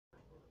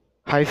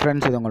Hi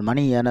friends, இது உங்கள்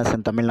மணி earners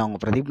இன் தமிழ். நான்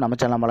உங்கள் பிரதீப். நம்ம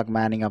சேனல் வழக்கு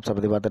மேனிங் ஆப்ஸை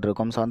பற்றி பார்த்துட்டு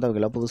இருக்கோம். ஸோ அந்த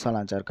வகையில் புதுசாக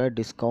லான்ச் இருக்க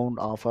டிஸ்கவுண்ட்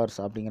ஆஃபர்ஸ்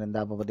அப்படிங்கிற இந்த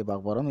ஆப்பை பற்றி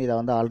பார்க்க போகிறோம். இதை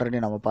வந்து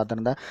ஆல்ரெடி நம்ம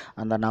பார்த்துருந்த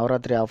அந்த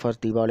நவராத்திரி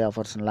ஆஃபர்ஸ், தீபாவளி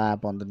ஆஃபர்ஸ்லாம்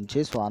ஆப்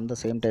வந்துருந்துச்சு. ஸோ அந்த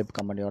சேம் டைப்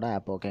கம்பெனியோட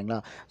ஆப், ஓகேங்களா.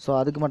 ஸோ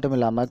அதுக்கு மட்டும்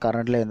இல்லாமல்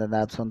கரண்ட்டில்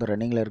எந்தெந்த ஆப்ஸ் வந்து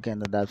ரன்னிங்கில் இருக்குது,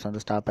 எந்தெந்த ஆப்ஸ்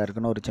வந்து ஸ்டாப்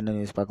ஆயிருக்குன்னு ஒரு சின்ன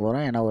நியூஸ் பார்க்க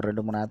போகிறோம். ஏன்னா ஒரு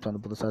 2-3 ஆப்ஸ்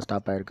வந்து புதுசாக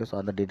ஸ்டாப் ஆயிருக்கு. ஸோ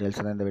அந்த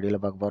டீட்டெயில்ஸ் தான் இந்த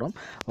வீடியோவில் பார்க்க போகிறோம்.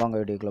 வாங்க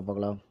வீடியோக்குள்ளே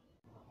பார்க்கலாம்.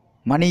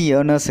 மணி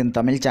ஏர்னர்ஸ் இன்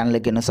தமிழ்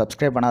சேனலுக்கு இன்னும்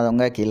சப்ஸ்கிரைப்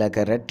பண்ணாதவங்க கீழே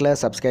இருக்க ரெட்டில்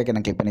சப்ஸ்கிரைப்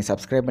கிளிக் பண்ணி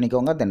சப்ஸ்கிரைப்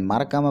பண்ணிக்கோங்க. தென்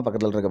மறக்காமல்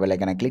பக்கத்தில் இருக்க பெல்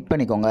ஐக்கனை கிளிக்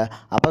பண்ணிக்கோங்க.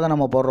 அப்போ தான்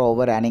நம்ம போடுற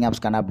ஒவ்வொரு ஏர்னிங்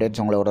ஆப்ஸ்க்கான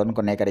அப்டேட்ஸ் உங்களை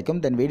உடனுக்குடனே கிடைக்கும்.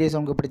 தென் வீடியோஸ்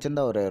உங்களுக்கு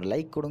பிடிச்சிருந்தா ஒரு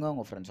லைக் கொடுங்க,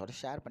 உங்கள் ஃப்ரெண்ட்ஸோட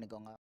ஷேர்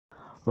பண்ணிக்கோங்க.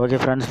 ஓகே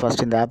ஃப்ரெண்ட்ஸ்,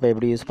 ஃபஸ்ட் இந்த ஆப்பை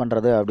எப்படி யூஸ்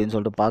பண்ணுறது அப்படின்னு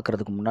சொல்லிட்டு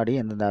பார்க்குறதுக்கு முன்னாடி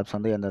எந்தெந்த ஆப்ஸ்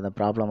வந்து எந்தெந்த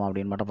ப்ராப்ளம்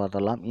அப்படின்னு மட்டும்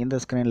பார்த்துடலாம். இந்த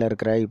ஸ்க்ரீனில்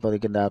இருக்கிற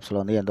இப்போதைக்கு இந்த ஆப்ஸில்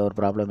வந்து எந்த ஒரு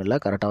ப்ராப்ளம் இல்லை,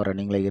 கரெக்டாக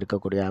ரன்னிங்கில்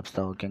இருக்கக்கூடிய ஆப்ஸ்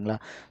தான், ஓகேங்களா.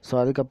 ஸோ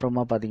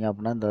அதுக்கப்புறமா பார்த்தீங்க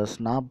அப்படின்னா இந்த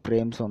ஸ்னாப்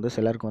ஃப்ரேம்ஸ் வந்து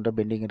சிலருக்கு வந்து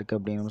பெண்டிங் இருக்குது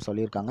அப்படின்னு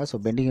சொல்லியிருக்காங்க. ஸோ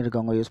பெண்டிங்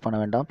இருக்கவங்க யூஸ் பண்ண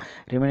வேண்டாம்,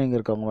 ரிமைனிங்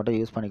இருக்கவங்க மட்டும்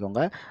யூஸ்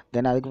பண்ணிக்கோங்க.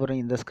 தென் அதுக்கப்புறம்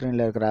இந்த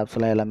ஸ்க்ரீனில் இருக்கிற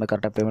ஆப்ஸ்லாம் எல்லாமே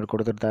கரெக்டாக பேமெண்ட்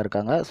கொடுத்துட்டு தான்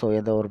இருக்காங்க. ஸோ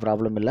எந்த ஒரு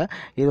ப்ராப்ளம் இல்லை.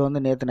 இது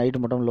வந்து நேற்று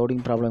நைட்டு மட்டும்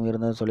லோடிங் ப்ராப்ளம்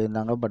இருந்ததுன்னு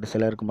சொல்லியிருந்தாங்க, பட்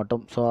சிலருக்கு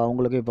மட்டும். ஸோ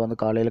அவங்களுக்கு இப்போ வந்து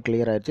காலையில்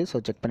கிளியர் ஆயிடுச்சு.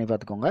 ஸோ செக் பண்ணி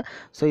பார்த்துக்கோங்க.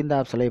 ஸோ இந்த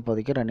ஆப்ஸில்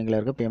இப்போதைக்கு ரன்னிங்கில்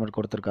இருக்க பேமெண்ட்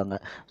கொடுத்துருக்காங்க.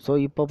 ஸோ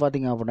இப்போ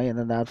பார்த்தீங்க அப்படின்னா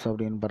எந்தெந்த ஆப்ஸ்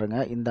அப்படின்னு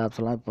பாருங்கள். இந்த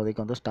ஆப்ஸ்லாம்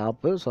இப்போதைக்கு வந்து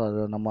ஸ்டாப்பு. ஸோ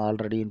அது நம்ம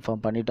ஆல்ரெடி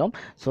இன்ஃபார்ம் பண்ணிட்டோம்.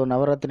 ஸோ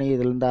நவராத்திரி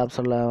இதில் இந்த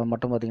ஆப்ஸில்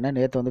மட்டும் பார்த்திங்கன்னா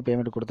நேற்று வந்து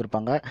பேமெண்ட்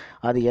கொடுத்துருப்பாங்க.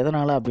 அது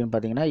எதனால் அப்படின்னு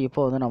பார்த்தீங்கன்னா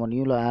இப்போ வந்து நம்ம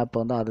நியூ ஆப்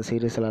வந்து அது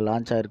சீரீஸில்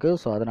லான்ச் ஆயிருக்கு.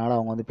 ஸோ அதனால்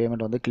அவங்க வந்து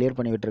பேமெண்ட் வந்து கிளியர்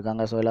பண்ணி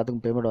விட்டுருக்காங்க. ஸோ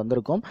எல்லாத்துக்கும் பேமெண்ட்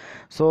வந்திருக்கும்.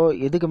 ஸோ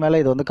இதுக்கு மேலே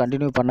இது வந்து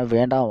கண்டினியூ பண்ண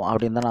வேண்டாம்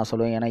அப்படின்னு தான் நான்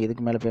சொல்லுவேன். ஏன்னா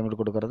இதுக்கு மேலே பேமெண்ட்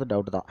கொடுக்குறது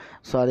டவுட் தான்.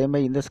 ஸோ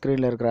அதேமாதிரி இந்த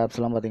ஸ்க்ரீனில் இருக்கிற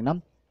ஆப்ஸ்லாம் பார்த்திங்கன்னா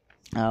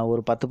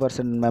ஒரு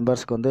 10%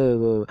 மெம்பர்ஸ்க்கு வந்து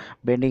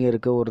பெண்டிங்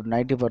இருக்குது. ஒரு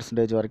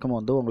 90% வரைக்கும்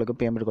வந்து உங்களுக்கு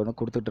பேமெண்ட் வந்து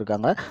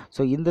கொடுத்துட்ருக்காங்க.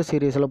 ஸோ இந்த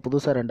சீரீஸில்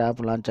புதுசாக 2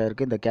 ஆப் லான்ச்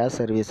ஆயிருக்கு. இந்த கேஷ்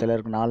சர்வீஸில்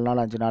இருக்குது 4 நாள்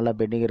 5 நாளில்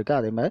பெண்டிங் இருக்குது.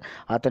 அதேமாதிரி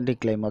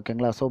ஆத்தென்டிக் கிளைம்,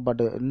 ஓகேங்களா. ஸோ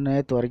பட்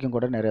நேற்று வரைக்கும்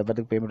கூட நிறைய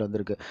பேருக்கு பேமெண்ட்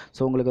வந்திருக்கு.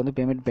 ஸோ உங்களுக்கு வந்து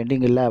பேமெண்ட்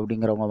பெண்டிங் இல்லை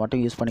அப்படிங்கிறவங்க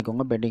மட்டும் யூஸ்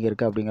பண்ணிக்கோங்க. பெண்டிங்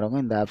இருக்குது அப்படிங்கிறவங்க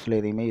இந்த ஆப்ஸில்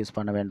எதையுமே யூஸ்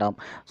பண்ண வேண்டாம்.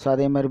 ஸோ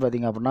அதேமாதிரி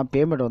பார்த்திங்க அப்படின்னா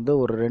பேமெண்ட் வந்து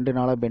ஒரு 2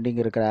 நாளாக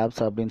பெண்டிங் இருக்கிற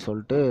ஆப்ஸ் அப்படின்னு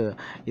சொல்லிட்டு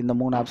இந்த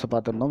 3 ஆப்ஸை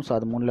பார்த்துருந்தோம். ஸோ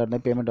அது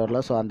 3லேருந்தே பேமெண்ட்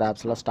வரல. ஸோ அந்த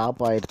ஆப்ஸ்லாம்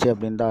ஸ்டாப் ஆயிடுச்சு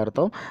அப்படின்னு தான்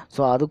அர்த்தம். ஸோ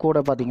அது கூட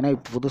பார்த்திங்கன்னா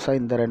இப்போ புதுசாக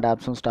இந்த 2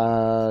 ஆப்ஸும்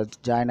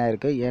ஜாயின்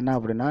ஆகிருக்கு. ஏன்னா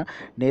அப்படின்னா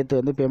நேற்று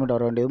வந்து பேமெண்ட்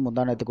வர வேண்டியது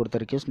முந்தா நேற்று கொடுத்த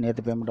ரிக்வெஸ்ட்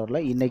நேற்று பேமெண்ட்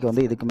வரல. இன்றைக்கி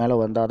வந்து இதுக்கு மேலே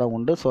வந்தால் தான்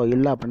உண்டு. ஸோ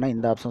இல்லை அப்படின்னா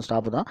இந்த ஆப்ஸும்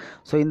ஸ்டாப் தான்.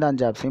 ஸோ இந்த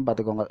 5 ஆப்ஸையும்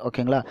பார்த்துக்கோங்க,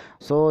 ஓகேங்களா.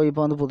 ஸோ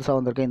இப்போ வந்து புதுசாக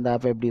வந்திருக்க இந்த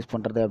ஆப்பை எப்படி யூஸ்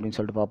பண்ணுறது அப்படின்னு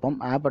சொல்லிட்டு பார்ப்போம்.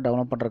 ஆப்பை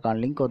டவுன்லோட்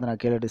பண்ணுறக்கான லிங்க் வந்து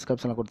நான் கீழே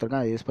டிஸ்கிரிப்ஷனில்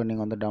கொடுத்துருக்கேன். அதை யூஸ்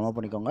பண்ணி வந்து டவுன்லோட்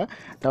பண்ணிக்கோங்க.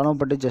 டவுன்லோட்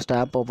பண்ணிட்டு ஜஸ்ட்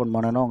ஆப் ஓப்பன்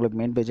பண்ணணும். உங்களுக்கு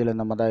மெயின் பேஜில்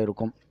இந்த மாதிரி தான்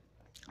இருக்கும்.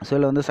 ஸோ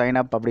இதில் வந்து சைன்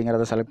அப்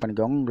அப்படிங்கிறத செலக்ட்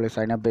பண்ணிக்கோங்க. உங்களுக்கு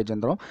சைன் அப் பேஜ்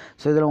வந்துடும்.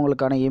 ஸோ இதில்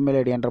உங்களுக்கான இமெயில்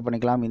ஐடி என்டர்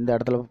பண்ணிக்கலாம். இந்த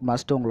இடத்துல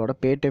மஸ்ட் உங்களோட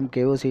Paytm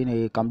KYC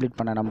கம்ப்ளீட்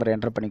பண்ண நம்பர்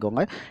என்டர்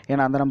பண்ணிக்கோங்க.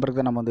 ஏன்னா அந்த நம்பருக்கு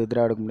தான் நம்ம வந்து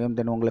எதிராக எடுக்க முடியும்.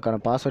 தென்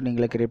உங்களுக்கான பாஸ்வேர்ட்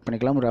நீங்களே கிரியேட்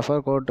பண்ணிக்கலாம்.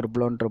 ரெஃபர் கோட்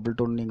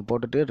 11122 நீங்கள்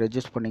போட்டுட்டு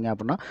ரெஜிஸ்டர் பண்ணிங்க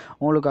அப்படின்னா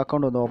உங்களுக்கு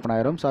அக்கௌண்ட் வந்து ஓப்பன்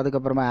ஆயிரும். ஸோ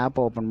அதுக்கப்புறமா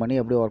ஆப் ஓப்பன் பண்ணி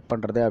எப்படி ஒர்க்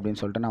பண்ணுறது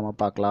அப்படின்னு சொல்லிட்டு நம்ம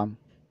பார்க்கலாம்.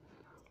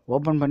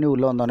 ஓப்பன் பண்ணி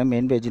உள்ளே வந்தோடனே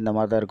மெயின் பேஜ் இந்த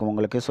மாதிரி தான் இருக்கும்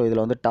உங்களுக்கு. ஸோ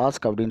இதில் வந்து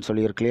டாஸ்க் அப்படின்னு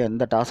சொல்லி இருக்குல்லையா,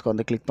 இந்த டாஸ்க்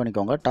வந்து கிளிக்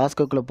பண்ணிக்கோங்க.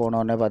 டாஸ்க்குள்ளே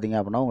போனோடனே பார்த்திங்க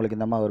அப்படின்னா உங்களுக்கு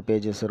இந்த மாதிரி ஒரு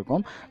பேஜஸ்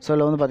இருக்கும். ஸோ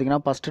இதில் வந்து பார்த்திங்கன்னா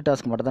ஃபஸ்ட்டு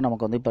டாஸ்க் மட்டும் தான்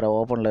நமக்கு வந்து இப்போ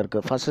ஓப்பனில்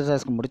இருக்குது. ஃபஸ்ட்டு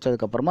டாஸ்க்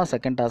முடிச்சதுக்கப்புறமா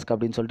செகண்ட் டாஸ்க்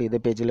அப்படின்னு சொல்லிட்டு இதே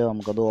பேஜில்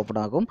நமக்கு வந்து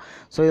ஓப்பன் ஆகும்.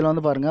 ஸோ இதில்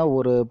வந்து பாருங்கள்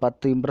ஒரு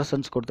 10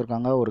 இம்ப்ரெஷன்ஸ்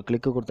கொடுத்துருக்காங்க, ஒரு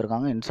கிளிக்கு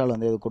கொடுத்துருக்காங்க. இன்ஸ்டால்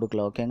வந்து இது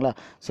கொடுக்கல, ஓகேங்களா.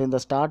 ஸோ இந்த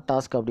ஸ்டார்ட்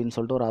டாஸ்க் அப்படின்னு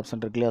சொல்லிட்டு ஒரு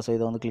ஆப்ஷன் இருக்கு இல்லையா. ஸோ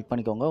இதை வந்து கிளிக்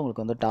பண்ணிக்கோங்க.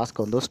 உங்களுக்கு வந்து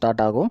டாஸ்க் வந்து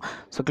ஸ்டார்ட் ஆகும்.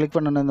 ஸோ கிளிக்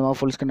பண்ணணும் இந்த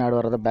மாதிரி ஃபுல் ஸ்க்ரீன் ஆட்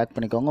வரதை பேக்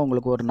பண்ணிக்கோங்க.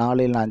 உங்களுக்கு ஒரு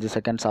 4 இல்லை 5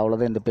 செகண்ட்ஸ்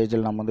அவ்வளோதான் இந்த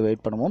பேஜில் நம்ம வந்து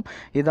வெயிட் பண்ணுவோம்.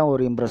 இதுதான்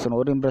ஒரு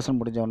இம்ப்ரெஷன்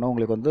முடிஞ்சோடனே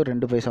உங்களுக்கு வந்து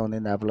 2 பைசா வந்து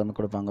இந்த ஆப்பில் வந்து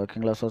கொடுப்பாங்க,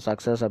 ஓகேங்களா. ஸோ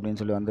சக்ஸஸ்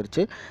அப்படின்னு சொல்லி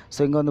வந்துருச்சு. ஸோ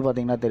இங்கே வந்து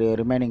பார்த்திங்கன்னா தெரியும்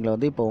ரிமைனிங்கில்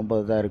வந்து இப்போ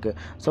 9 தான் இருக்குது.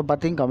 ஸோ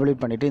 10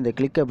 கம்ப்ளீட் பண்ணிவிட்டு இந்த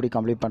கிளிக் எப்படி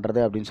கம்ப்ளீட்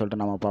பண்ணுறது அப்படின்னு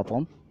சொல்லிட்டு நம்ம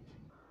பார்ப்போம்.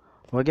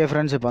 ஓகே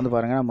ஃப்ரெண்ட்ஸ், இப்போ வந்து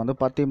பாருங்கள் நம்ம வந்து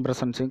 10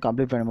 இம்ப்ரெஷன்ஸையும்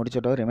கம்ப்ளீட் பண்ணி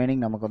முடிச்சிட்டோம்.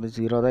 ரிமைனிங் நமக்கு வந்து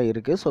 0 தான்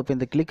இருக்குது. ஸோ இப்போ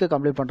இந்த கிளிக்கை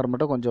கம்ப்ளீட் பண்ணுற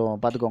மட்டும் கொஞ்சம்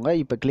பார்த்துக்கோங்க.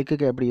 இப்போ கிளிக்கு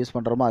எப்படி யூஸ்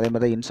பண்ணுறோமோ அதே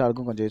மாதிரி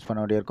இன்ஸ்டாலுக்கும் கொஞ்சம் யூஸ் பண்ண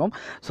வேண்டியிருக்கும்.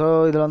 ஸோ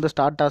இதில் வந்து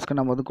ஸ்டார்ட் டாஸ்க்கு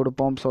நம்ம வந்து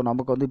கொடுப்போம். ஸோ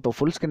நமக்கு வந்து இப்போ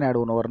ஃபுல் ஸ்க்ரீன் ஆட்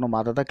ஒன்று வரணும்,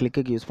 அதை தான்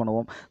கிளிக்கு யூஸ்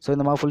பண்ணுவோம். ஸோ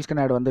இந்த மாதிரி ஃபுல்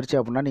ஸ்க்ரீன் ஆட் வந்துருச்சு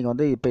அப்படின்னா நீங்கள்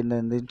வந்து இப்போ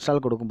இந்த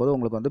இன்ஸ்டால் கொடுக்கும்போது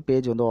உங்களுக்கு வந்து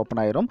பேஜ் வந்து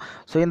ஓப்பன் ஆயிரும்.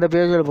 ஸோ இந்த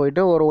பேஜில்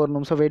போயிட்டு ஒரு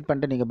நிமிஷம் வெயிட்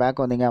பண்ணிட்டு நீங்கள்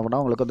பேக் வந்தீங்க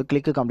அப்படின்னா உங்களுக்கு வந்து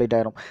கிளிக்கு கம்ப்ளீட்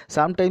ஆயிரும்.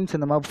 சம்டைம்ஸ்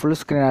இந்த மாதிரி ஃபுல்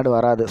ஸ்க்ரீன் ஆட்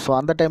வராது. ஸோ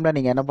அந்த டைமில்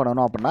நீங்கள் என்ன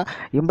பண்ணணும் அப்படின்னா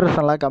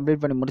இம்ப்ரெஷன்லாம்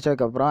கம்ப்ளீட் பண்ணி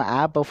முடிச்சதுக்கப்புறம்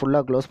ஆப்பை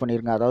ஃபுல்லாக க்ளோஸ்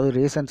பண்ணிருங்க. அதாவது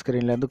ரீசன்ட்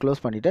ஸ்க்ரீன்லேருந்து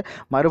க்ளோஸ் பண்ணிவிட்டு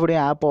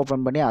மறுபடியும் ஆப்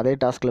ஓப்பன் பண்ணி அதே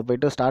டாஸ்க்கில்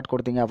போய்ட்டு ஸ்டார்ட்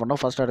கொடுத்தீங்க அப்படின்னா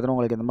ஃபஸ்ட் எடுத்து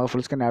உங்களுக்கு இந்த மாதிரி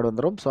ஃபுல் ஸ்க்ரீன் ஆட்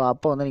வந்துடும். ஸோ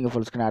அப்போ வந்து நீங்கள்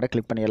ஃபுல் ஸ்க்ரீன் ஆடை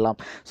கிளிக் பண்ணிடலாம்.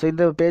 ஸோ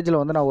இந்த பேஜில்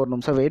வந்து நான் ஒரு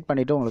நிமிஷம் வெயிட்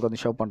பண்ணிவிட்டு உங்களுக்கு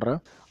வந்து ஷோ பண்ணுறேன்.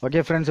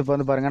 ஓகே ஃப்ரெண்ட்ஸ், இப்போ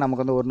வந்து பாருங்கள்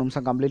நமக்கு வந்து ஒரு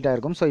நிமிஷம் கம்ப்ளீட்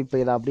ஆயிருக்கும். ஸோ இப்போ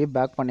இதை அப்படியே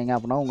பேக் பண்ணிங்க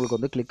அப்படின்னா உங்களுக்கு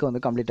வந்து கிளிக்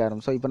வந்து கம்ப்ளீட்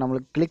ஆயிரும். ஸோ இப்போ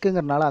நம்மளுக்கு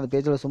கிளிக்குங்கிறனால அந்த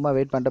பேஜில் சும்மா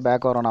வெயிட் பண்ணிட்டு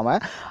பேக் வரோம் நம்ம.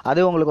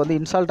 அதே உங்களுக்கு வந்து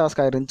இன்ஸ்டால்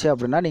டாஸ்க் ஆயிருந்துச்சு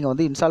அப்படின்னா நீங்கள்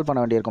வந்து இன்ஸ்டால் பண்ண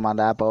வேண்டியிருக்கும்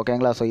அந்த ஆப்,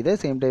 ஓகேங்களா. ஸோ இதே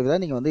சேம் டைப்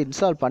தான் நீங்கள் வந்து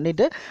இன்ஸ்டால்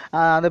பண்ணிவிட்டு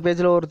அந்த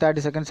பேஜில் ஒரு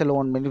 30 செகண்ட்ஸ் இல்லை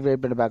 1 மினிட்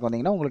வெயிட் பண்ணி பேக்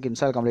வந்தீங்கன்னா உங்களுக்கு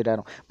இன்ஸ்டால் கம்ப்ளீட்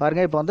ஆயிரும்.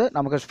 பாருங்கள் இப்போ வந்து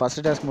நமக்கு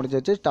ஃபஸ்ட் டாஸ்க்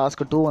முடிஞ்சிச்சு.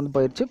 டாஸ்க் 2 வந்து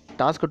போயிடுச்சு.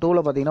 டாஸ்க்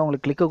 2ல் பார்த்தீங்கன்னா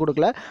உங்களுக்கு கிளிக்கு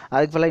கொடுக்கல,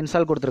 அதுக்கு ஃபுல்லாக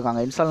இன்ஸ்டால்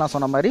கொடுத்துருக்காங்க. இன்ஸ்டால் நான்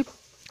சொன்ன மாதிரி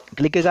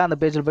கிளிக்குக்காக அந்த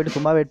பேஜில் போய்ட்டு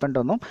சும்மா வெயிட்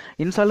பண்ணிட்டு வந்தோம்.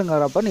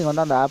 இன்ஸ்டாலுங்கிறப்ப நீங்கள்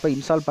வந்து அந்த ஆப்பை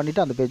இன்ஸ்டால்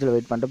பண்ணிவிட்டு அந்த பேஜில்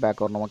வெயிட் பண்ணிட்டு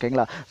பேக் வரணும்.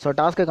 ஓகேங்களா? ஸோ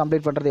டாஸ்க்கை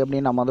கம்ப்ளீட் பண்ணுறது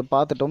எப்படின்னு நம்ம வந்து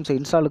பார்த்துட்டோம். ஸோ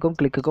இன்ஸ்டாலுக்கும்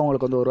கிளிக்குக்கும்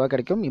உங்களுக்கு வந்து ₹1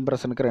 கிடைக்கும்,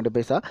 இம்ப்ரெஷனுக்கு 2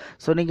 பைசா.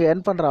 ஸோ நீங்கள்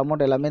earn பண்ணுற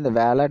அமௌண்ட் எல்லாமே இந்த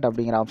வேலட்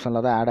அப்படிங்கிற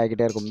ஆப்ஷனில் தான் ஆட்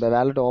ஆகிட்டே இருக்கும். இந்த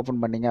வேலட்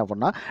ஓப்பன் பண்ணிங்க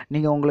அப்படின்னா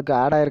நீங்கள் உங்களுக்கு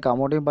ஆட் ஆகிருக்க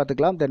அமௌண்ட்டையும்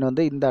பார்த்துக்கலாம். தென்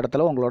வந்து இந்த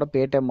இடத்துல உங்களோட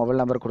Paytm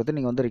மொபைல் நம்பர் கொடுத்து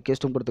நீங்கள் வந்து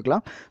ரிக்வெஸ்ட்டும்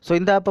கொடுத்துக்கலாம். ஸோ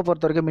இந்த ஆப்பை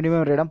பொறுத்த வரைக்கும்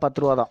மினிமம் ரேட்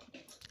 ₹10 தான்.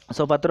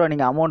 ஸோ ₹10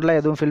 நீங்கள் அமௌண்ட்லாம்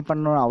எதுவும் ஃபில்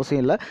பண்ணணும்னு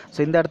அவசியம் இல்லை. ஸோ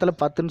இந்த இடத்துல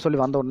 10ன்னு சொல்லி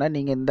வந்த உடனே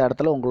நீங்கள் இந்த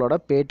இடத்துல உங்களோட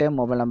Paytm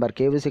mobile number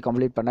KVC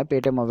complete பண்ண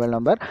Paytm மொபைல்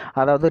நம்பர்,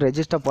 அதாவது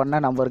ரெஜிஸ்டர் பண்ண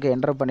நம்பருக்கு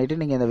என்டர் பண்ணிவிட்டு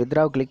நீங்கள் இந்த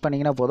வித்ராவை கிளிக்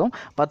பண்ணிங்கன்னா போதும்.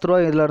 ₹10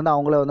 இதிலேருந்து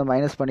அவங்கள வந்து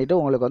மைனஸ் பண்ணிவிட்டு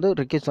உங்களுக்கு வந்து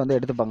ரிக்வெஸ்ட் வந்து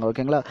எடுத்துப்பாங்க.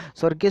 ஓகேங்களா?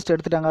 ஸோ ரிக்வெஸ்ட்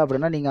எடுத்துட்டாங்க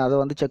அப்படின்னா நீங்கள் அதை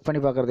வந்து செக்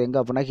பண்ணி பார்க்குறது எங்கே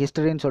அப்படின்னா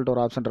ஹிஸ்டரின்னு சொல்லிட்டு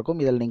ஒரு ஆப்ஷன்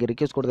இருக்கும். இதில் நீங்கள்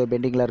ரிக்வெஸ்ட் கொடுத்த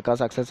பெண்டிங்கில் இருக்கா,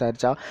 சக்ஸஸ்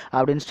ஆயிடுச்சா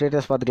அப்படின்னு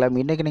ஸ்டேட்டஸ்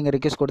பார்த்துக்கலாம். இன்றைக்கி நீங்கள்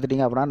ரிக்வெஸ்ட்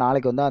கொடுத்துட்டீங்க அப்படின்னா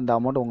நாளைக்கு வந்து அந்த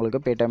அமௌண்ட்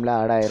உங்களுக்கு Paytmல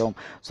ஆட் ஆயிரும்.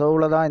 ஸோ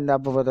இவ்வளோதான் இந்த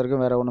ஆப்பை பொறுத்த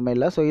வரைக்கும், வேறு ஒன்றுமே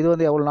இல்லை. ஸோ இது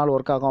வந்து எவ்வளோ நாள்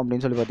ஒர்க் ஆகும்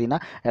அப்படின்னு சொல்லி பார்த்தீங்கன்னா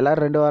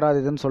எல்லோரும் 2 வாரம் அது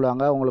இதுன்னு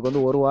சொல்லுவாங்க. உங்களுக்கு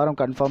வந்து 1 வாரம்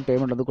கன்ஃபார்ம்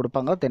பேமெண்ட் வந்து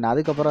கொடுப்பாங்க. தென்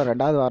அதுக்கப்புறம்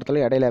 2வது வாரத்தில்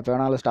இடையில எப்போ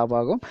வேணாலும் ஸ்டாப்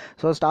ஆகும்.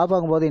 ஸோ ஸ்டாப்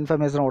ஆகும்போது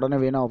இன்ஃபர்மேஷன் உடனே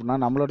வேணும் அப்படின்னா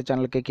நம்மளோட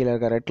சேனலுக்கு கீழே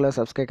இருக்க ரெட் கலர்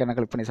சப்ஸ்கிரைப்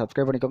கிளிக் பண்ணி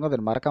சப்ஸ்கிரைப் பண்ணிக்கோங்க.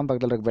 தென் மறக்காம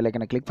பக்கத்தில் இருக்க பெல்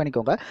ஐக்கனை கிளிக்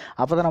பண்ணிக்கோங்க.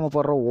 அப்போ தான் நம்ம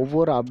போடுற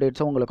ஒவ்வொரு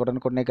அப்டேட்ஸும் உங்களுக்கு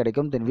உடனுக்குடனே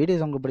கிடைக்கும். தென்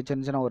வீடியோஸ் உங்களுக்கு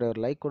பிடிச்சிருந்துச்சுன்னா ஒரு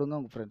லைக் கொடுங்க,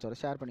 உங்கள் ஃப்ரெண்ட்ஸோட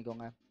ஷேர்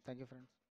பண்ணிக்கோங்க. Thank you friends.